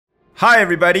Hi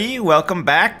everybody, welcome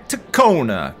back to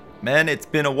Kona. Man, it's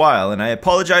been a while and I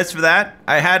apologize for that.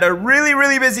 I had a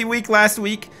really busy week last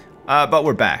week, but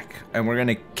we're back and we're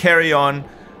gonna carry on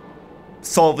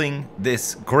solving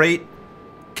this great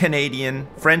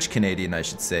French-Canadian I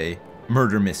should say,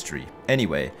 murder mystery.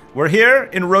 Anyway, we're here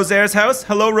in Rosaire's house.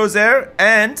 Hello Rosaire,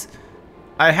 and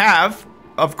I have,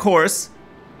 of course,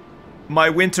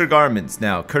 my winter garments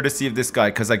now, courtesy of this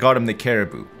guy because I got him the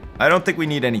caribou. I don't think we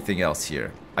need anything else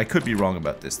here. I could be wrong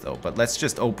about this though, but let's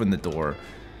just open the door,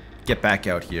 get back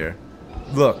out here.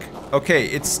 Look, okay,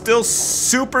 it's still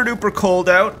super duper cold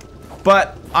out,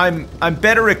 but I'm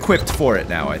better equipped for it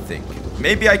now, I think.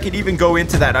 Maybe I could even go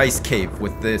into that ice cave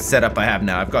with the setup I have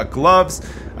now. I've got gloves,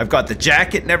 I've got the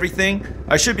jacket and everything.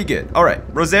 I should be good. All right,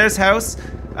 Rosaire's house.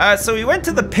 So we went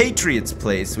to the Patriots'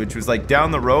 place, which was like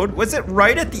down the road. Was it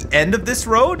right at the end of this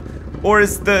road? Or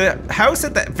is the house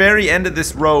at the very end of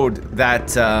this road that,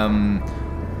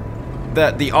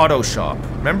 the auto shop?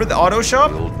 Remember the auto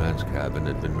shop? The old man's cabin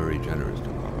had been very generous to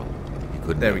Carl. He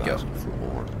couldn't there we have go. asked for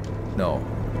more. No.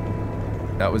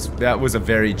 That was a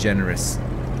very generous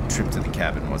trip to the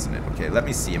cabin, wasn't it? Okay, let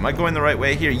me see. Am I going the right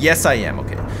way here? Yes, I am.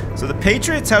 Okay. So the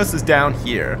Patriots' house is down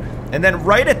here. And then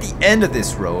right at the end of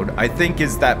this road, I think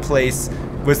is that place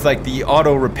was like the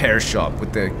auto repair shop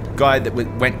with the guy that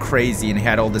went crazy and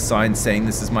had all the signs saying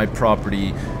this is my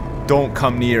property, don't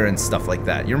come near and stuff like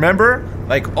that. You remember?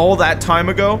 Like all that time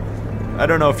ago? I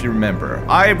don't know if you remember.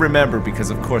 I remember because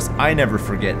of course I never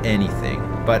forget anything.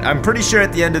 But I'm pretty sure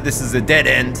at the end of this is a dead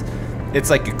end.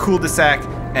 It's like a cul-de-sac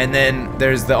and then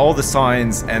there's all the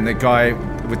signs and the guy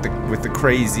with the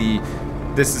crazy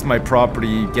this is my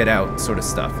property, get out sort of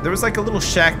stuff. There was like a little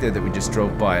shack there that we just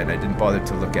drove by and I didn't bother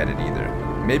to look at it either.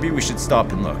 Maybe we should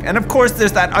stop and look. And of course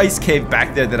there's that ice cave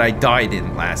back there that I died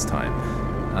in last time.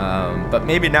 But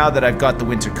maybe now that I've got the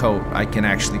winter coat, I can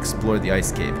actually explore the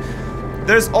ice cave.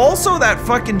 There's also that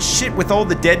fucking shit with all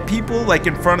the dead people like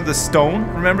in front of the stone.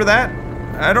 Remember that?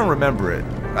 I don't remember it.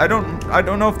 I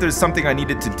don't know if there's something I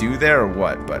needed to do there or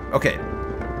what, but okay.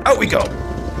 Out we go.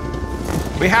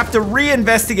 We have to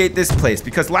reinvestigate this place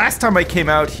because last time I came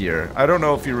out here, I don't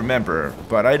know if you remember,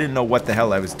 but I didn't know what the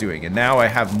hell I was doing. And now I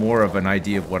have more of an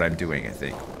idea of what I'm doing, I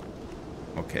think.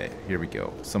 Okay, here we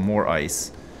go. Some more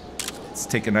ice. Let's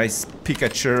take a nice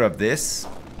Pikachu of this.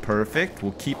 Perfect.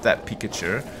 We'll keep that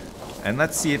Pikachu. And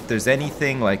let's see if there's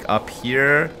anything like up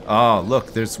here. Oh,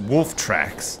 look, there's wolf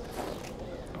tracks.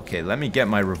 Okay, let me get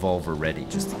my revolver ready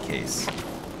just in case.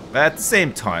 At the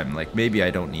same time, like, maybe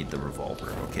I don't need the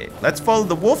revolver. Okay, let's follow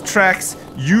the wolf tracks.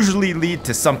 Usually lead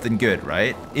to something good,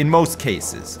 right? In most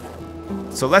cases.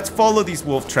 So let's follow these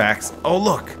wolf tracks. Oh,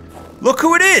 look. Look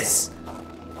who it is!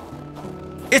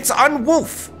 It's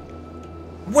Unwolf.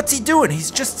 What's he doing?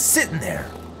 He's just sitting there.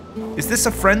 Is this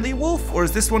a friendly wolf, or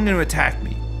is this one going to attack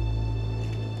me?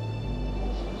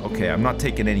 Okay, I'm not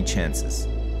taking any chances.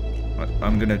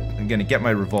 I'm gonna get my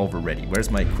revolver ready.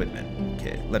 Where's my equipment?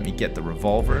 Okay, let me get the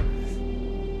revolver.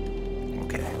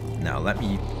 Okay, now let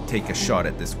me take a shot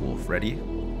at this wolf. Ready?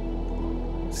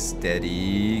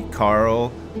 Steady,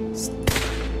 Carl.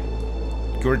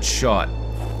 Good shot.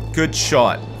 Good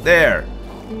shot. There.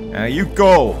 Now you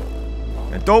go.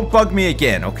 And don't bug me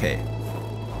again. Okay.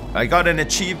 I got an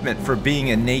achievement for being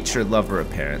a nature lover,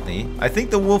 apparently. I think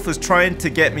the wolf was trying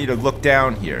to get me to look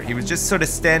down here. He was just sort of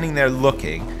standing there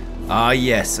looking. Ah,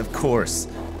 yes, of course.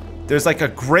 There's like a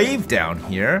grave down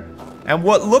here. And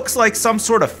what looks like some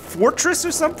sort of fortress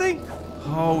or something?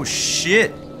 Oh,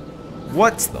 shit.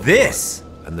 What's this?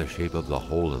 And the shape of the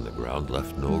hole in the ground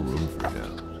left no room for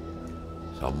doubt.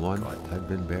 Someone had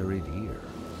been buried here.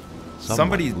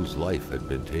 Somebody whose life had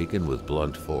been taken with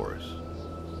blunt force.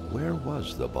 Where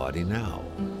was the body now?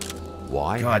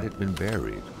 Why had it been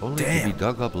buried, only to be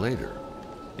dug up later?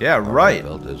 Yeah, right. I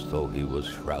felt as though he was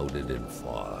shrouded in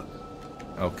fog.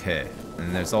 Okay,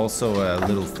 and there's also a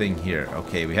little thing here.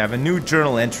 Okay, we have a new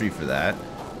journal entry for that.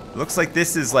 Looks like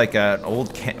this is like an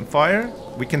old campfire.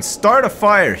 We can start a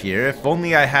fire here, if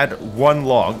only I had one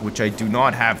log, which I do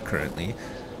not have currently.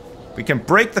 We can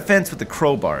break the fence with the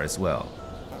crowbar as well.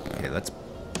 Okay, let's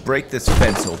break this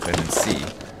fence open and see.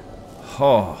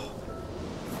 Oh.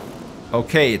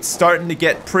 Okay, it's starting to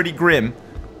get pretty grim.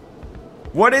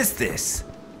 What is this?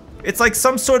 It's like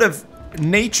some sort of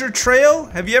nature trail.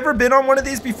 Have you ever been on one of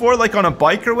these before, like on a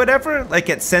bike or whatever? Like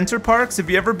at Center Parks? Have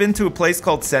you ever been to a place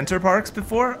called Center Parks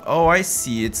before? Oh, I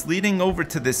see. It's leading over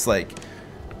to this like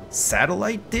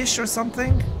satellite dish or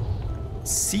something?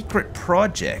 Secret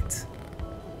project.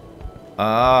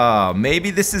 Ah,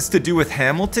 maybe this is to do with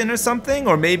Hamilton or something?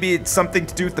 Or maybe it's something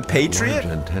to do with the Patriot? A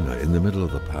large antenna in the middle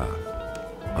of the path.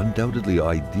 Undoubtedly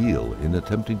ideal in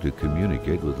attempting to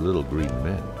communicate with little green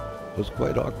men. was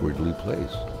quite awkwardly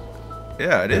placed.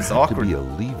 Yeah, it is There had to awkward. be a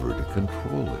lever to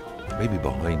control it, maybe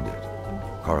behind it.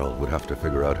 Carl would have to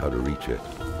figure out how to reach it.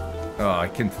 Oh,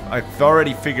 I've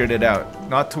already figured it out.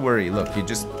 Not to worry. Look, you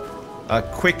just a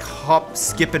quick hop,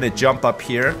 skip, and a jump up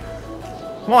here.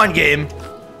 Come on, game.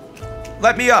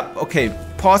 Let me up. Okay,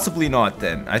 possibly not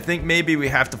then. I think maybe we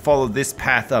have to follow this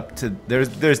path up to...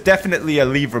 There's definitely a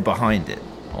lever behind it.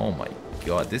 Oh my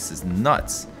god, this is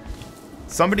nuts.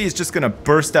 Somebody is just gonna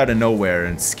burst out of nowhere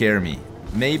and scare me.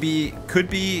 Maybe, could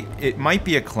be, it might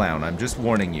be a clown. I'm just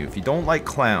warning you. If you don't like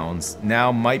clowns,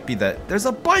 now might be that... There's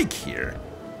a bike here.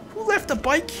 Who left a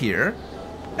bike here?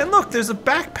 And look, there's a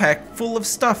backpack full of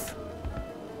stuff.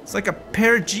 It's like a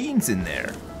pair of jeans in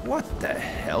there. What the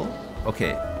hell?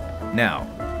 Okay, now,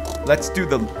 let's do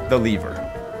the lever.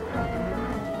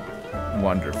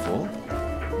 Wonderful.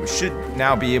 We should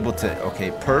now be able to...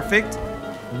 Okay, perfect.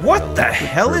 What the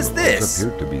hell is this?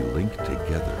 Appeared to be linked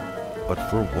together, but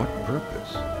for what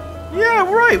purpose? Yeah,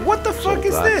 right. What the fuck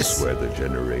is this? That's where the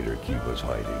generator key was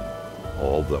hiding.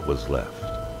 All that was left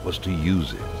was to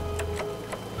use it.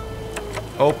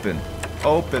 Open.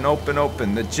 Open, open,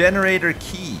 open. The generator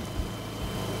key.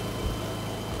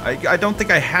 I don't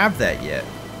think I have that yet.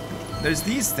 There's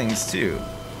these things too.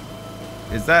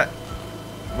 Is that...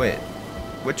 Wait.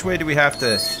 Which way do we have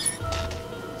to...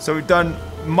 So we've done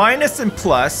minus and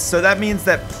plus. So that means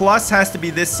that plus has to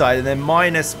be this side and then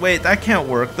minus... Wait, that can't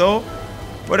work though.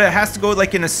 But it has to go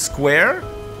like in a square?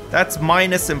 That's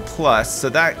minus and plus. So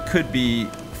that could be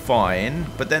fine.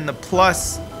 But then the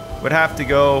plus would have to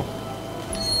go...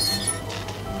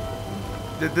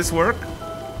 Did this work?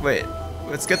 Wait.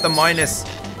 Let's get the minus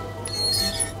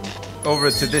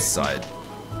over to this side.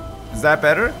 Is that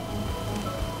better?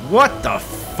 What the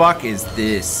fuck is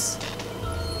this?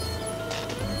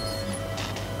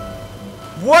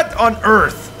 What on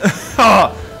earth?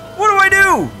 What do I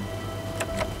do?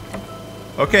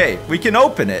 Okay, we can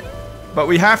open it, but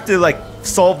we have to like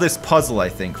solve this puzzle, I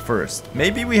think, first.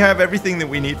 Maybe we have everything that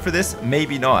we need for this,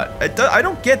 maybe not. I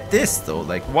don't get this though.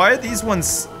 Like, why are these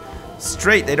ones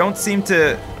straight? They don't seem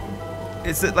to...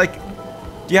 Is it like...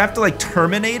 Do you have to like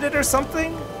terminate it or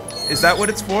something? Is that what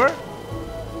it's for?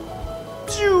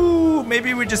 Pew!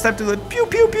 Maybe we just have to like pew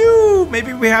pew pew!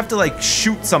 Maybe we have to like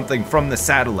shoot something from the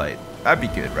satellite. That'd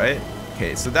be good, right?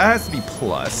 Okay, so that has to be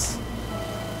plus.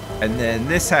 And then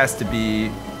this has to be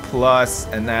plus,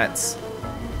 and that's...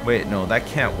 Wait, no, that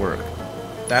can't work.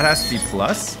 That has to be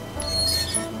plus?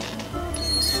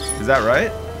 Is that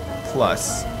right?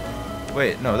 Plus.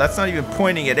 Wait, no, that's not even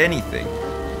pointing at anything.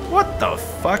 What the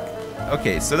fuck?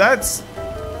 Okay, so that's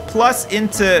plus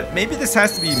into... Maybe this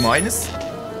has to be minus?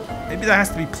 Maybe that has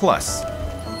to be plus.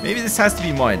 Maybe this has to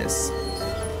be minus.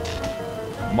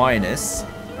 Minus.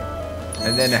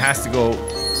 And then it has to go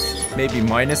maybe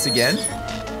minus again.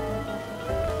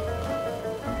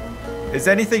 Is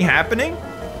anything happening?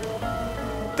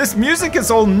 This music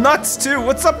is all nuts too.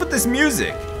 What's up with this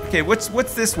music? Okay, what's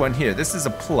this one here? This is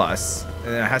a plus.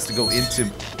 And it has to go into,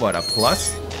 what, a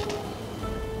plus?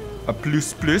 A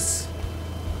plus plus.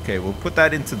 Okay, we'll put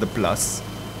that into the plus.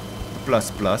 Plus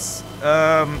plus.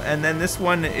 And then this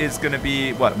one is gonna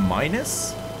be, what,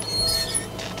 minus?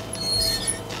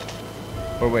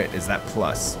 Or wait, is that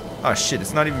plus? Oh shit,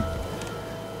 it's not even...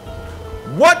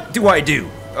 What do I do?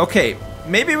 Okay,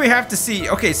 maybe we have to see...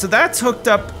 Okay, so that's hooked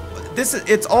up...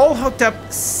 It's all hooked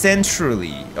up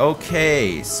centrally.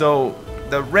 Okay, so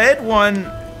the red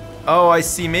one... Oh, I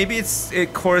see. Maybe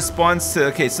it corresponds to...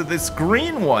 Okay, so this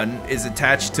green one is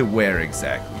attached to where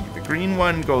exactly? The green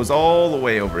one goes all the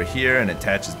way over here and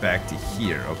attaches back to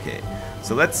here. Okay,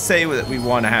 so let's say that we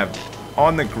want to have...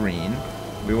 On the green,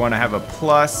 we want to have a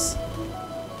plus...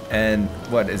 And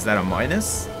what, is that a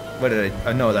minus? What did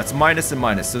I... no, that's minus and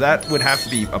minus. So that would have to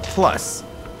be a plus.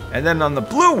 And then on the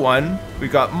blue one, we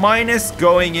got minus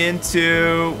going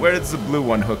into... Where does the blue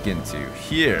one hook into?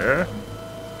 Here.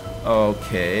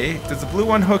 Okay. Does the blue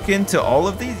one hook into all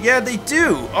of these? Yeah, they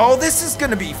do. Oh, this is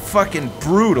gonna be fucking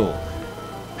brutal.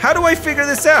 How do I figure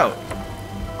this out?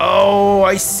 Oh,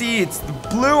 I see. It's the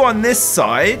blue on this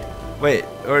side. Wait,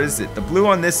 or is it the blue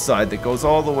on this side that goes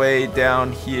all the way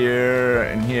down here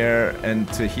and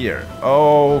to here?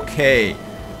 Okay.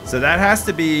 So that has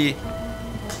to be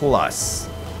plus.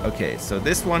 Okay, so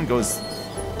this one goes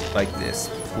like this.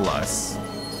 Plus.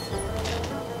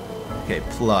 Okay,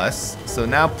 plus. So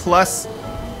now plus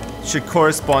should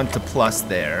correspond to plus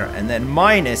there. And then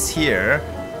minus here.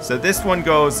 So this one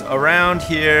goes around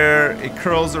here. It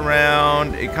curls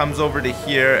around. It comes over to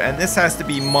here. And this has to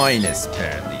be minus,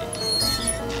 apparently.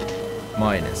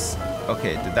 Minus.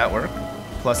 Okay, did that work?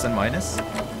 Plus and minus?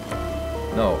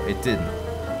 No, it didn't.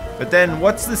 But then,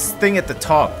 what's this thing at the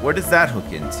top? Where does that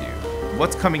hook into?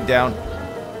 What's coming down?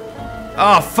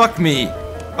 Oh, fuck me.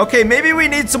 Okay, maybe we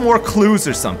need some more clues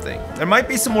or something. There might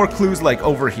be some more clues like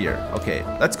over here. Okay,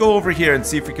 let's go over here and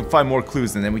see if we can find more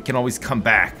clues, and then we can always come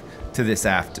back to this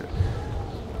after.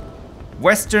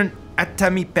 Western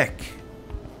Atamipek.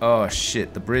 Oh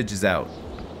shit, the bridge is out.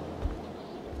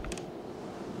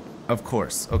 Of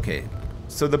course, okay.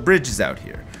 So the bridge is out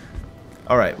here.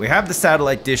 Alright, we have the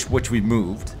satellite dish which we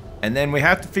moved. And then we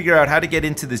have to figure out how to get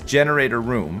into this generator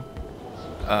room.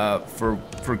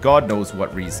 For God knows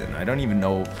what reason. I don't even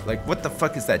know. Like, what the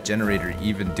fuck is that generator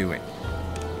even doing?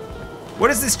 What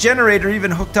is this generator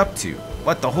even hooked up to?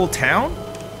 What, the whole town?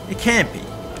 It can't be.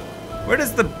 Where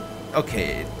does the...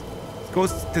 Okay, it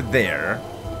goes to there.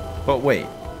 But wait.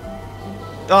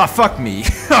 Ah, oh, fuck me.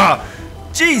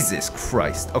 Jesus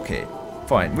Christ. Okay,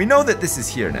 fine. We know that this is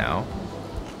here now.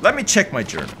 Let me check my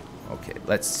journal. Okay,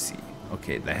 let's see.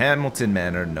 Okay, the Hamilton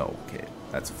Manor. No, okay,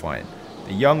 that's fine.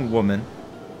 The young woman.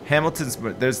 Hamilton's...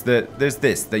 There's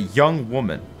this. The young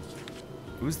woman.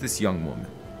 Who's this young woman?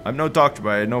 I'm no doctor,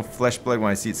 but I know flesh bled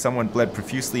when I see it. Someone bled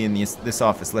profusely in this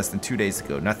office less than 2 days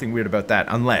ago. Nothing weird about that,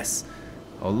 unless...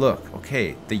 Oh, look.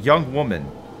 Okay, the young woman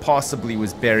possibly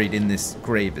was buried in this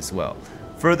grave as well.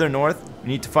 Further north, we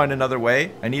need to find another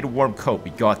way. I need a warm coat.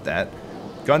 We got that.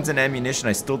 Guns and ammunition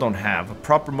I still don't have. A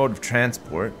proper mode of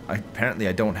transport. Apparently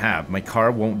I don't have. My car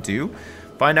won't do.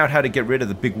 Find out how to get rid of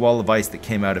the big wall of ice that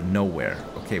came out of nowhere.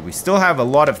 Okay, we still have a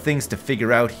lot of things to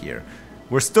figure out here.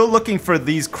 We're still looking for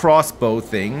these crossbow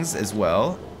things as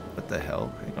well. What the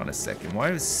hell? Hang on a second. Why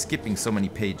is skipping so many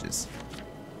pages?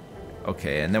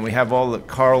 Okay, and then we have all the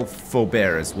Carl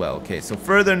Faubert as well. Okay, so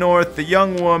further north, the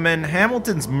young woman,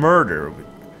 Hamilton's murder.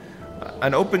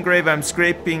 An open grave, I'm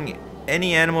scraping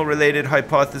any animal-related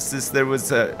hypothesis. There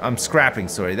was a... I'm scrapping,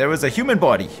 sorry. There was a human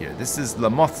body here. This is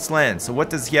Lamoth's land, so what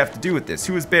does he have to do with this?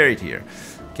 Who was buried here?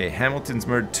 Okay, Hamilton's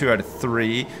murdered 2 out of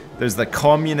 3. There's the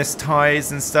communist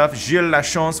ties and stuff. Gilles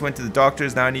Lachance went to the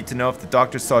doctors. Now I need to know if the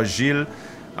doctor saw Gilles.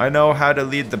 I know how to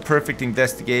lead the perfect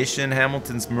investigation.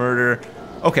 Hamilton's murder.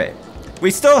 Okay. We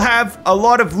still have a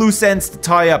lot of loose ends to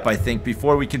tie up, I think,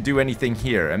 before we can do anything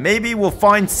here. And maybe we'll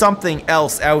find something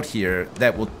else out here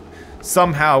that will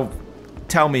somehow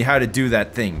tell me how to do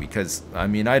that thing. Because, I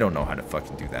mean, I don't know how to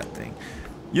fucking do that thing.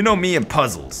 You know me and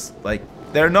puzzles. Like,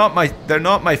 they're not my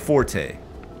forte.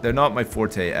 They're not my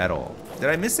forte at all. Did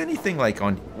I miss anything like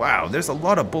on... Wow, there's a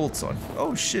lot of bolts on...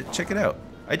 Oh shit, check it out.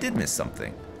 I did miss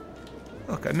something.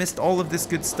 Look, I missed all of this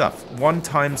good stuff. 1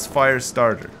 times fire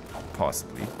starter.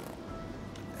 Possibly.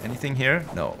 Anything here?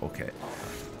 No, okay.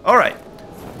 Alright.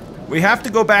 We have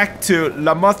to go back to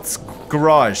Lamoth's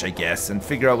garage, I guess, and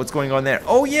figure out what's going on there.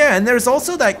 Oh yeah, and there's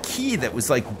also that key that was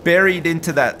like buried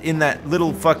into that, in that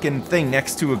little fucking thing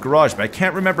next to a garage, but I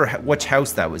can't remember which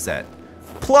house that was at.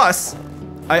 Plus,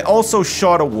 I also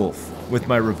shot a wolf with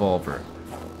my revolver.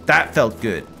 That felt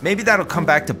good. Maybe that'll come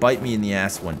back to bite me in the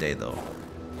ass one day, though.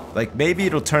 Like, maybe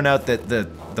it'll turn out that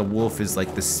the wolf is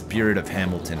like the spirit of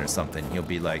Hamilton or something. He'll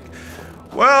be like,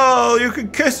 well, you can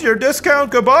kiss your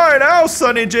discount goodbye now,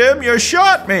 Sonny Jim. You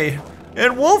shot me.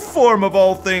 In wolf form of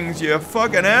all things, you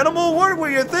fucking animal. What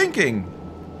were you thinking?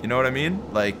 You know what I mean?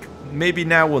 Like, maybe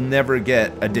now we'll never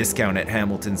get a discount at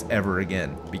Hamilton's ever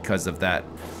again because of that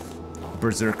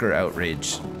berserker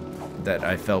outrage that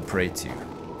I fell prey to.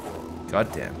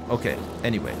 God damn. Okay,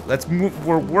 anyway, let's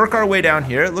work our way down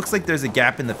here. It looks like there's a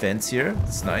gap in the fence here.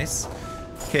 That's nice.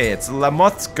 Okay, it's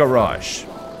Lamoth's garage.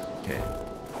 Okay.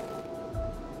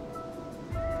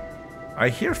 I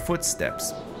hear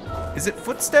footsteps. Is it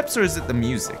footsteps or is it the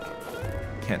music?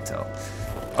 Can't tell.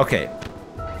 Okay,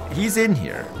 he's in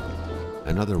here.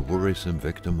 Another worrisome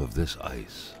victim of this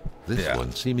ice. This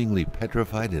one seemingly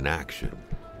petrified in action.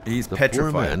 He's the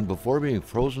petrified. Poor man, before being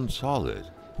frozen solid,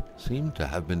 seemed to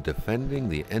have been defending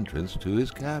the entrance to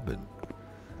his cabin.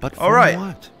 But for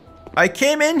what? I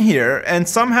came in here and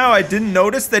somehow I didn't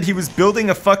notice that he was building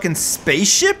a fucking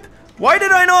spaceship? Why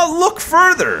did I not look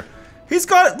further? He's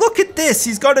got, look at this,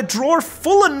 he's got a drawer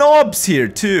full of knobs here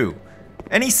too.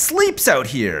 And he sleeps out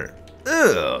here.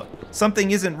 Ugh.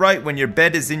 Something isn't right when your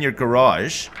bed is in your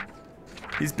garage.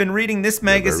 He's been reading this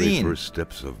magazine. The very first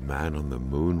steps of man on the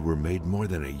moon were made more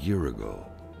than a year ago.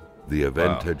 The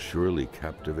event had surely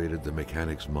captivated the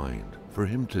mechanic's mind for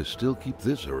him to still keep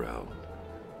this around.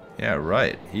 Yeah,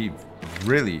 right. He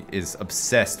really is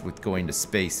obsessed with going to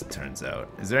space, it turns out.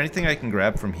 Is there anything I can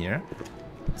grab from here?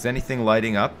 Is anything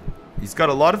lighting up? He's got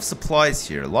a lot of supplies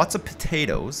here. Lots of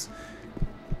potatoes.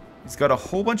 He's got a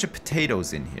whole bunch of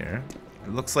potatoes in here.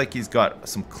 It looks like he's got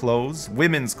some clothes.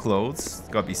 Women's clothes,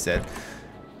 gotta be said.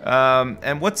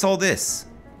 And what's all this?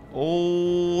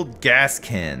 Old gas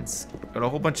cans. Got a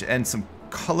whole bunch and some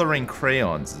coloring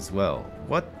crayons as well.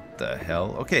 What the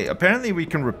hell? Okay, apparently we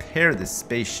can repair this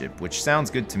spaceship, which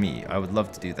sounds good to me. I would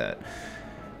love to do that.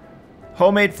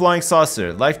 Homemade flying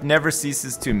saucer. Life never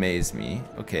ceases to amaze me.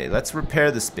 Okay, let's repair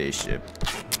the spaceship.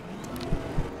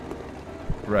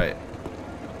 Right.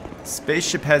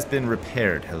 Spaceship has been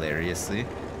repaired, hilariously.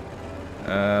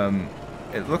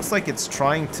 It looks like it's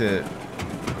trying to...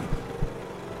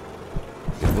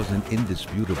 It was an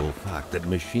indisputable fact that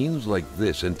machines like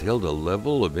this entailed a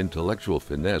level of intellectual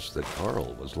finesse that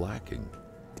Carl was lacking.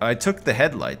 I took the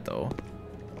headlight, though.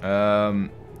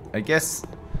 I guess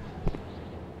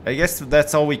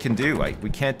that's all we can do. Like, we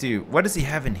can't do... What does he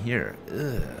have in here?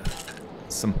 Ugh.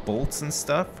 Some bolts and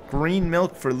stuff? Green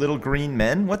milk for little green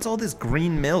men? What's all this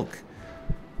green milk?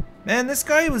 Man, this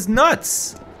guy was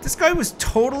nuts. This guy was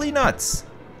totally nuts.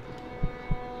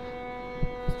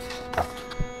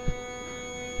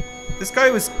 This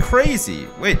guy was crazy.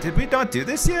 Wait, did we not do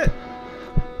this yet?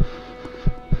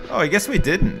 Oh, I guess we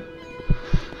didn't.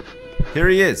 Here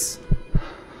he is.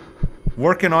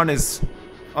 Working on his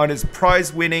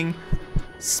prize-winning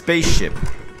spaceship.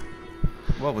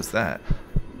 What was that?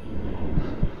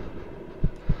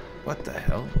 What the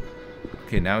hell?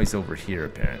 Okay, now he's over here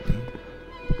apparently.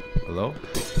 Hello?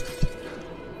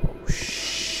 Oh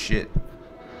shit.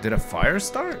 Did a fire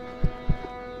start?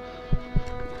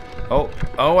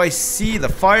 Oh, I see. The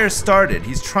fire started.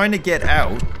 He's trying to get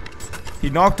out. He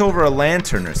knocked over a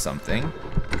lantern or something.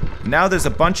 Now there's a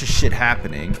bunch of shit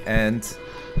happening, and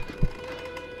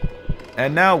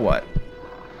now what?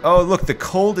 Oh, look, the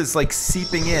cold is like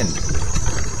seeping in.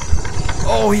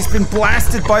 Oh, he's been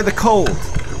blasted by the cold.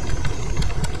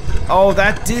 Oh,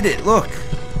 that did it. Look.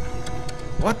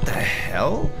 What the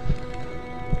hell?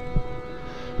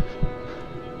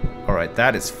 Alright,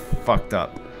 that is fucked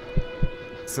up.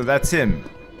 So that's him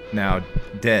now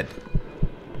dead.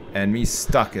 And me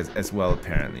stuck as well,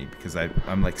 apparently, because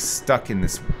I'm like stuck in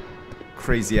this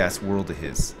crazy ass world of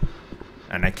his.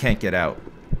 And I can't get out.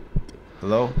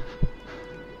 Hello?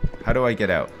 How do I get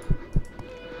out?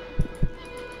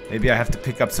 Maybe I have to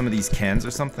pick up some of these cans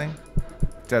or something?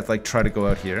 Do I have to like try to go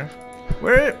out here?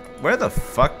 Where the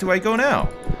fuck do I go now?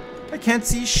 I can't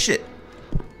see shit.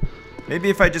 Maybe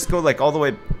if I just go like all the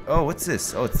way... Oh, what's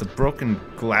this? Oh, it's the broken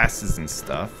glasses and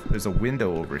stuff. There's a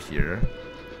window over here.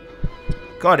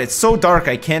 God, it's so dark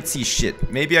I can't see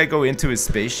shit. Maybe I go into his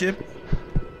spaceship?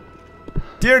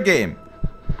 Dear game.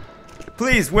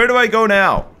 Please, where do I go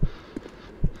now?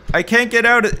 I can't get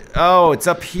out of... Oh, it's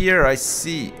up here, I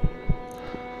see.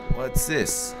 What's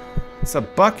this? It's a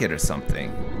bucket or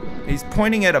something. He's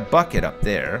pointing at a bucket up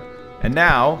there. And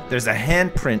now, there's a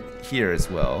handprint here as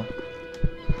well.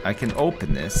 I can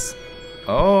open this.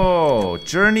 Oh,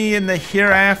 journey in the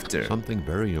hereafter. Something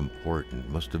very important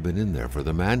must have been in there for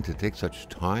the man to take such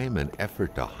time and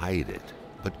effort to hide it.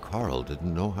 But Carl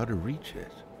didn't know how to reach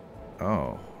it.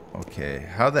 Oh, okay.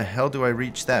 How the hell do I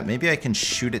reach that? Maybe I can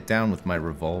shoot it down with my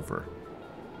revolver.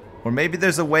 Or maybe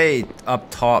there's a way up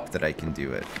top that I can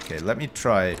do it. Okay, let me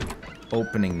try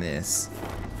opening this.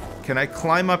 Can I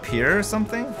climb up here or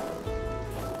something?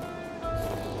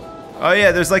 Oh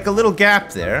yeah, there's like a little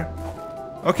gap there.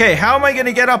 Okay, how am I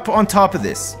gonna get up on top of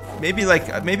this? Maybe I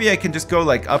can just go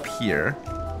like up here.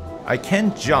 I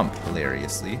can jump,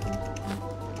 hilariously.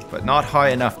 But not high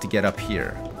enough to get up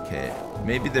here. Okay,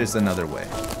 maybe there's another way.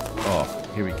 Oh,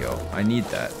 here we go. I need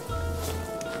that.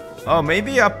 Oh,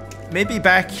 maybe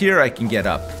back here I can get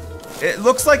up. It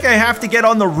looks like I have to get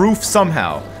on the roof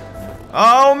somehow.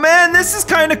 Oh man, this is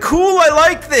kind of cool. I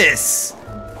like this.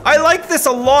 I like this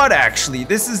a lot, actually.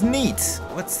 This is neat.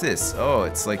 What's this? Oh,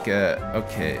 it's like a...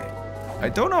 Okay. I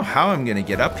don't know how I'm gonna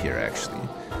get up here, actually.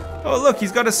 Oh, look,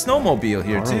 he's got a snowmobile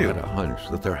here, Carl too. had a hunch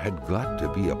that there had got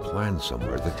to be a plan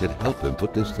somewhere that could help him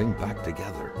put this thing back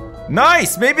together.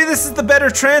 Nice! Maybe this is the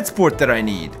better transport that I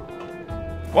need.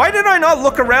 Why did I not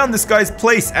look around this guy's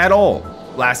place at all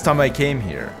last time I came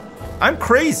here? I'm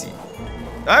crazy.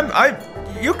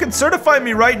 You can certify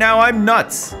me right now, I'm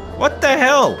nuts. What the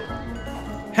hell?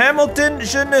 Hamilton,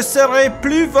 je ne serai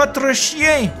plus votre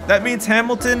chien. That means,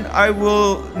 Hamilton, I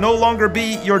will no longer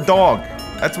be your dog.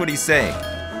 That's what he's saying.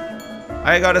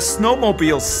 I got a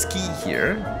snowmobile ski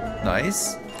here.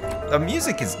 Nice. The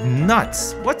music is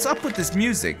nuts. What's up with this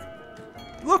music?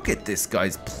 Look at this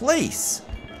guy's place.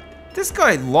 This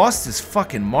guy lost his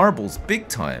fucking marbles big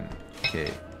time. Okay,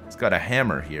 he's got a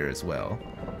hammer here as well.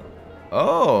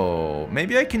 Oh,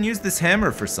 maybe I can use this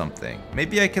hammer for something.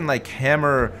 Maybe I can like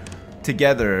hammer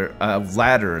together a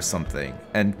ladder or something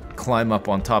and climb up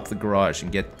on top of the garage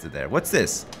and get to there. What's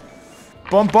this?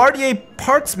 Bombardier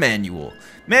Parts Manual.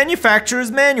 Manufacturer's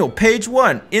Manual, page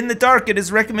 1. In the dark, it is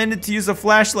recommended to use a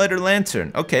flashlight or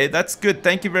lantern. Okay, that's good.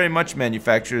 Thank you very much,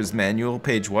 Manufacturer's Manual,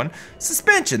 page 1.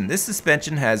 Suspension. This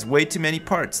suspension has way too many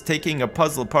parts. Taking a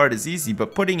puzzle apart is easy,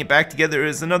 but putting it back together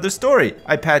is another story.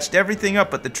 I patched everything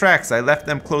up but the tracks. I left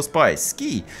them close by.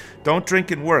 Ski. Don't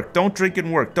drink and work. Don't drink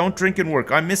and work. Don't drink and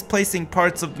work. I'm misplacing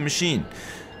parts of the machine.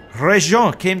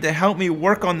 Réjean came to help me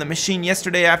work on the machine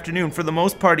yesterday afternoon. For the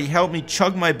most part, he helped me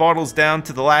chug my bottles down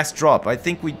to the last drop. I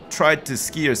think we tried to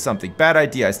ski or something. Bad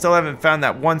idea. I still haven't found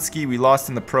that one ski we lost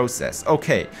in the process.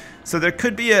 Okay, so there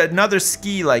could be another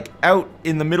ski, like, out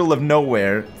in the middle of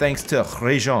nowhere, thanks to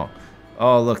Réjean.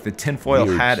 Oh, look, the tinfoil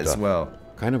Weird hat stuff. as well.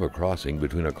 Kind of a crossing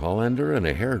between a colander and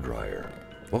a hairdryer.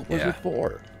 What was it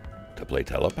for? To play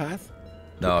telepath?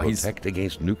 No, to protect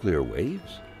against nuclear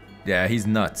waves? Yeah, he's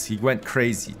nuts. He went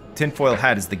crazy. Tinfoil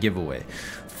hat is the giveaway.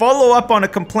 Follow up on a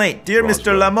complaint. Dear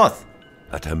Mr. Lamotte.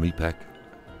 Atamipek,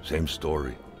 same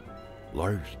story.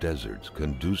 Large deserts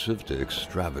conducive to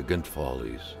extravagant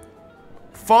follies.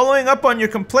 Following up on your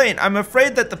complaint, I'm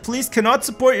afraid that the police cannot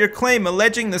support your claim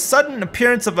alleging the sudden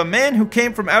appearance of a man who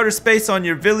came from outer space on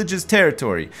your village's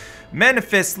territory.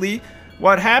 Manifestly,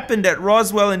 what happened at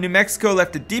Roswell in New Mexico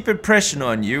left a deep impression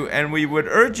on you, and we would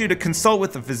urge you to consult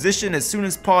with a physician as soon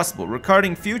as possible.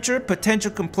 Regarding future potential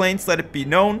complaints, let it be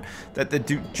known that the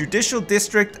Judicial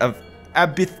District of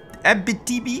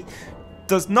Abitibi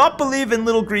does not believe in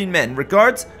little green men.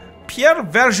 Regards, Pierre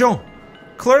Verjon,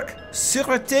 Clerk,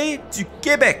 Sûreté du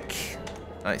Québec.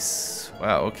 Nice.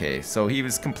 Wow, okay. So he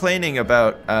was complaining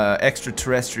about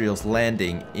extraterrestrials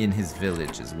landing in his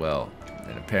village as well.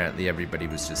 And apparently everybody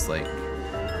was just like,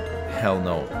 hell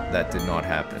no, that did not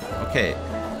happen. Okay,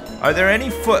 are there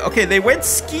any okay, they went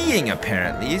skiing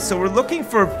apparently, so we're looking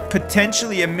for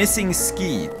potentially a missing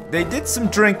ski. They did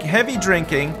some heavy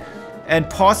drinking, and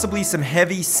possibly some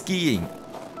heavy skiing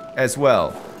as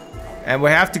well. And we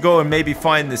have to go and maybe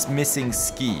find this missing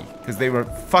ski, because they were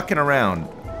fucking around.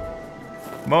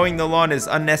 Mowing the lawn is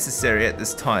unnecessary at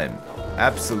this time.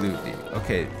 Absolutely.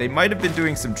 Okay, they might have been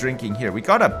doing some drinking here. We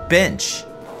got a bench.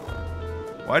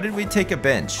 Why did we take a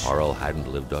bench? Carl hadn't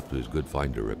lived up to his good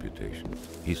finder reputation.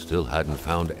 He still hadn't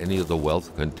found any of the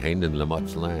wealth contained in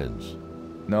Lamotte's lands.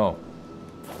 No.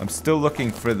 I'm still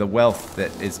looking for the wealth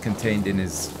that is contained in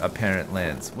his apparent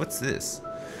lands. What's this?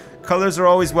 Colors are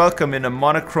always welcome in a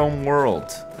monochrome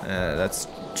world. That's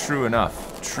true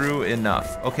enough. True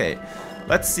enough. Okay.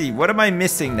 Let's see, what am I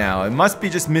missing now? It must be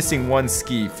just missing one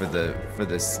ski for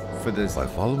this. By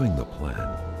following the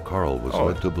plan, Carl was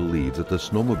led to believe that the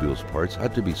snowmobile's parts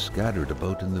had to be scattered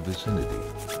about in the vicinity.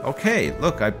 Okay,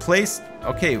 look,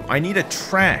 okay, I need a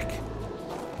track.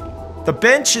 The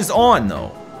bench is on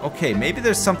though. Okay, maybe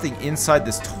there's something inside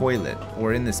this toilet,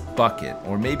 or in this bucket,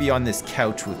 or maybe on this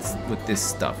couch with this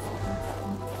stuff.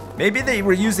 Maybe they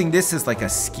were using this as like a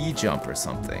ski jump or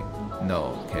something.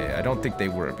 No, okay, I don't think they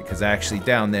were, because actually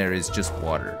down there is just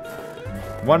water.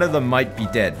 One of them might be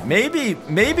dead. Maybe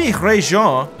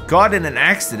Réjean got in an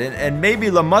accident, and maybe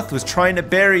Lamotte was trying to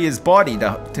bury his body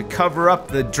to cover up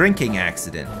the drinking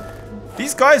accident.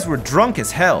 These guys were drunk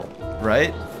as hell,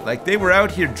 right? Like, they were out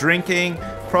here drinking,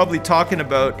 probably talking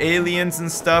about aliens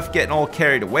and stuff, getting all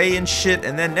carried away and shit,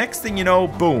 and then next thing you know,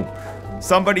 boom,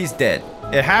 somebody's dead.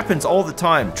 It happens all the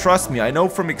time, trust me, I know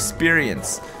from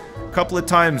experience. A couple of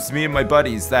times, me and my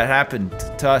buddies, that happened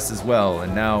to us as well,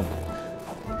 and now,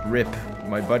 rip,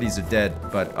 my buddies are dead,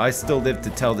 but I still live to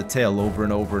tell the tale over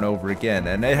and over and over again,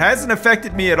 and it hasn't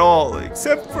affected me at all,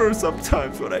 except for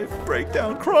sometimes when I break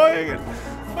down crying, and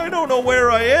I don't know where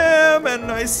I am,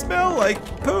 and I smell like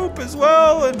poop as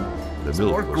well, and there's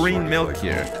more green milk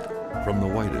here. From the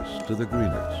whitest to the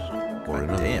greenest, or in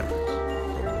other damn. words,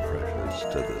 from the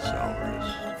freshest to the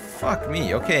sourest. Fuck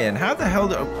me. Okay, and how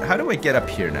do I get up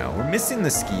here now? We're missing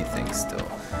the ski thing still.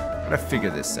 Gotta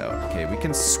figure this out. Okay, we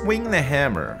can swing the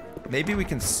hammer. Maybe we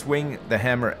can swing the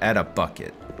hammer at a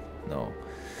bucket. No.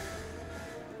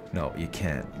 No, you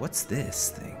can't. What's this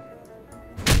thing?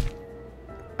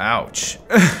 Ouch.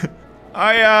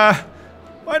 I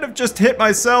might have just hit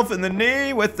myself in the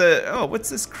knee with the... Oh, what's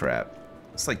this crap?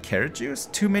 It's like carrot juice?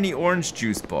 Too many orange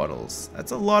juice bottles.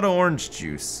 That's a lot of orange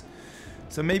juice.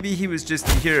 So maybe he was just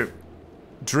here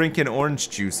drinking orange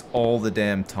juice all the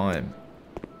damn time.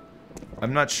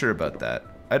 I'm not sure about that.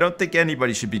 I don't think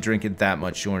anybody should be drinking that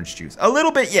much orange juice. A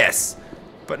little bit, yes,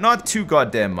 but not too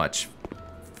goddamn much,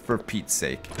 for Pete's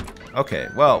sake. Okay,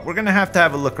 well, we're gonna have to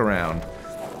have a look around,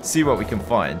 see what we can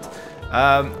find.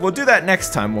 We'll do that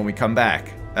next time when we come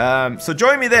back. So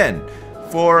join me then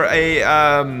for a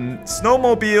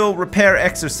snowmobile repair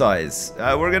exercise.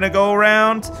 We're gonna go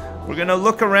around. We're gonna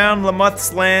look around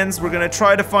Lamuth's lands. We're gonna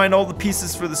try to find all the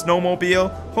pieces for the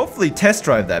snowmobile. Hopefully test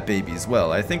drive that baby as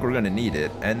well. I think we're gonna need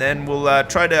it. And then we'll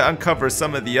try to uncover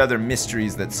some of the other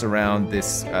mysteries that surround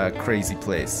this crazy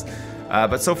place.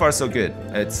 But so far so good.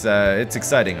 It's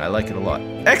exciting. I like it a lot.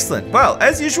 Excellent. Well,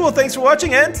 as usual, thanks for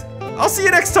watching, and I'll see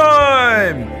you next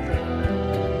time!